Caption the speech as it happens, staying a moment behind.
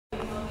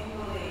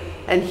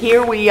And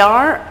here we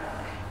are,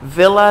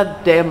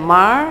 Villa del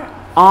Mar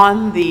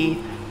on the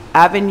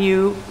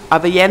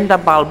Avenida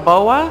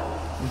Balboa.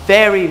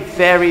 Very,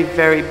 very,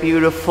 very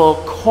beautiful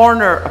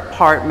corner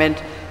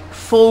apartment,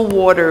 full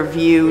water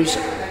views.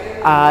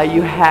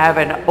 You have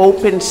an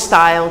open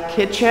style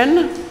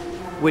kitchen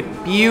with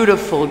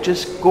beautiful,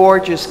 just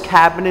gorgeous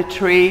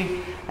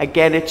cabinetry.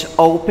 Again, it's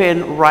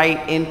open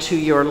right into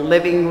your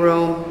living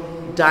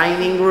room,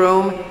 dining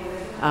room.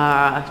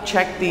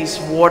 Check these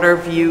water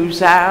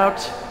views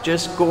out.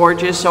 Just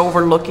gorgeous,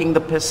 overlooking the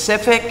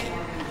Pacific.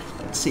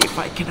 Let's see if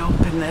I can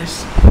open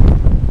this.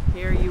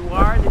 Here you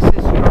are, this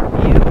is your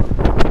view.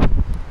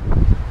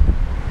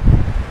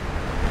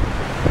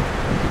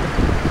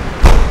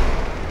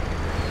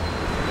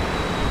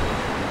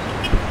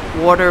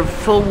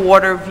 Full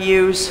water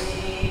views.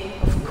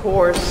 Of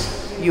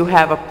course, you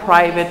have a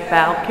private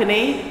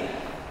balcony.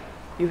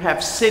 You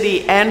have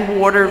city and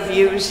water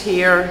views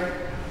here.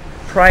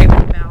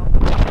 Private balcony.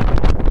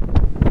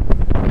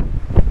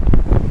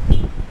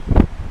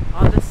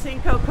 On the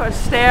Cinco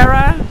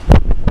Costera,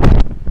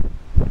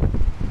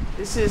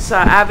 this is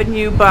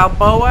Avenue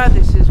Balboa.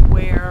 This is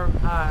where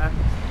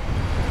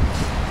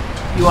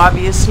you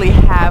obviously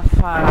have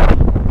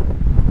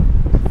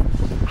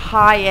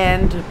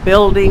high-end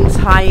buildings,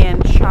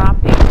 high-end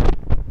shopping.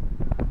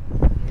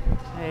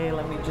 Okay,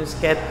 let me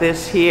just get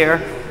this here.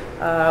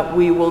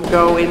 We will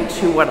go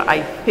into what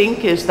I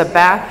think is the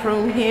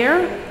bathroom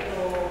here.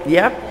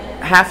 Yep,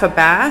 half a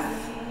bath.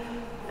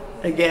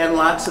 Again,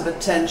 lots of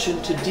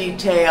attention to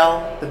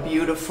detail. The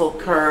beautiful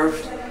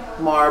curved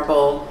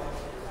marble,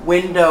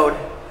 windowed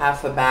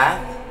half a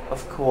bath,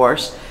 of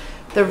course.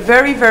 They're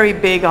very, very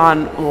big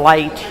on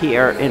light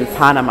here in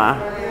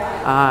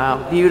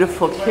Panama.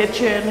 Beautiful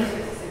kitchen.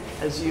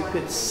 As you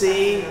could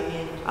see,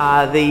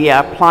 the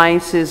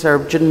appliances are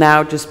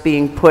now just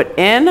being put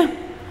in,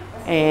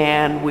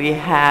 and we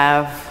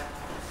have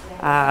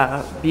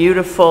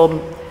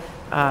beautiful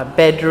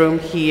bedroom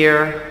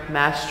here,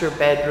 master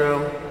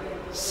bedroom,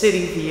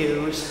 city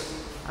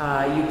views.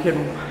 You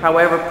can,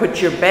 however,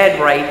 put your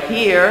bed right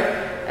here,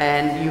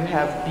 and you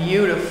have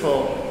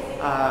beautiful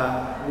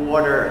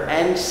water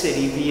and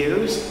city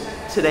views.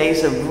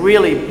 Today's a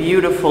really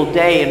beautiful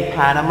day in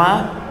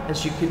Panama,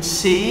 as you can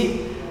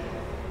see.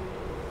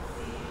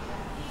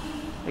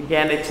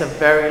 Again, it's a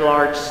very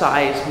large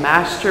size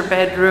master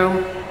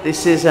bedroom.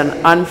 This is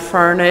an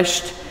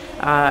unfurnished,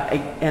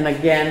 and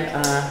again,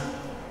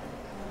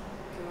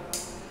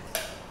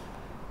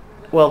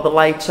 well, the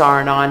lights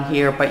aren't on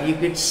here, but you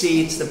could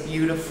see it's the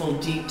beautiful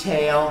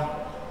detail.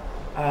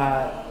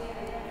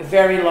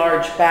 Very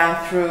large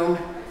bathroom.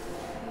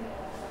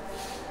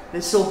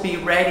 This will be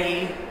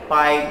ready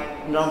by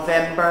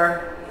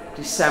November,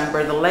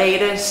 December the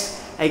latest.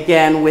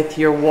 Again, with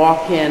your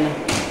walk-in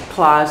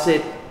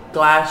closet,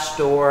 glass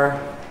door,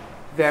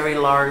 very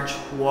large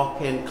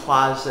walk-in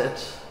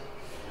closet.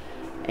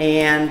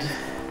 And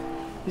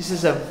this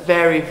is a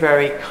very,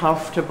 very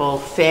comfortable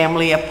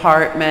family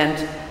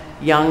apartment,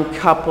 young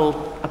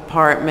couple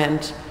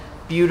apartment,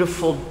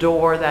 beautiful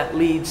door that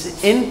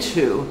leads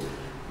into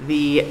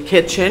the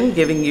kitchen,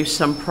 giving you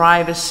some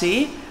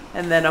privacy.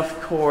 And then, of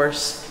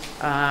course,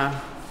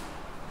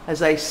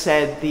 as I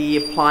said, the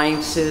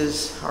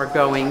appliances are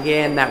going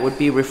in. That would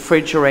be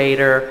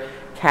refrigerator,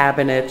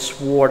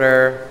 cabinets,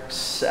 water,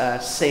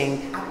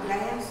 sink.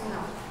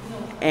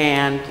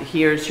 And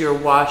here's your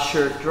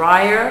washer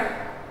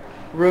dryer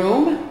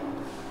room.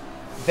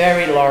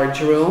 Very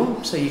large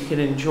room, so you can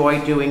enjoy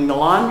doing the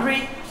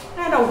laundry,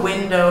 and a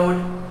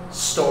windowed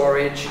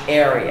storage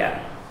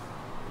area.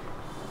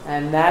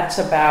 And that's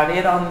about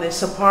it on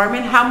this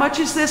apartment. How much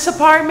is this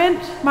apartment,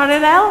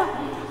 Marinel?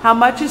 How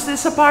much is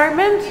this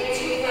apartment?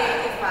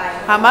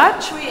 $385. How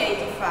much?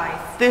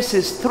 $385. This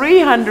is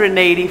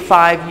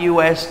 $385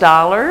 US,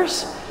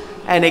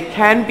 and it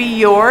can be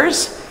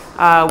yours.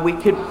 We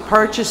could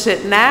purchase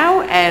it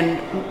now,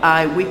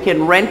 and we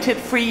can rent it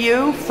for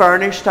you,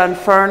 furnished,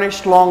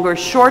 unfurnished, longer,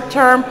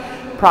 short-term,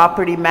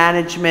 property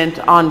management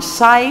on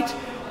site,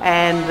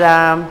 and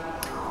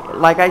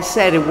like I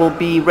said, it will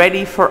be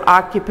ready for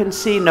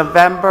occupancy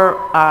November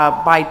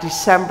by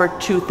December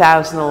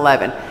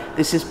 2011.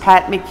 This is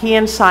Pat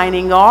McKeon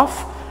signing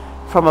off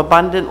from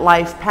Abundant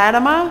Life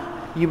Panama.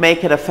 You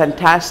make it a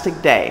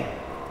fantastic day.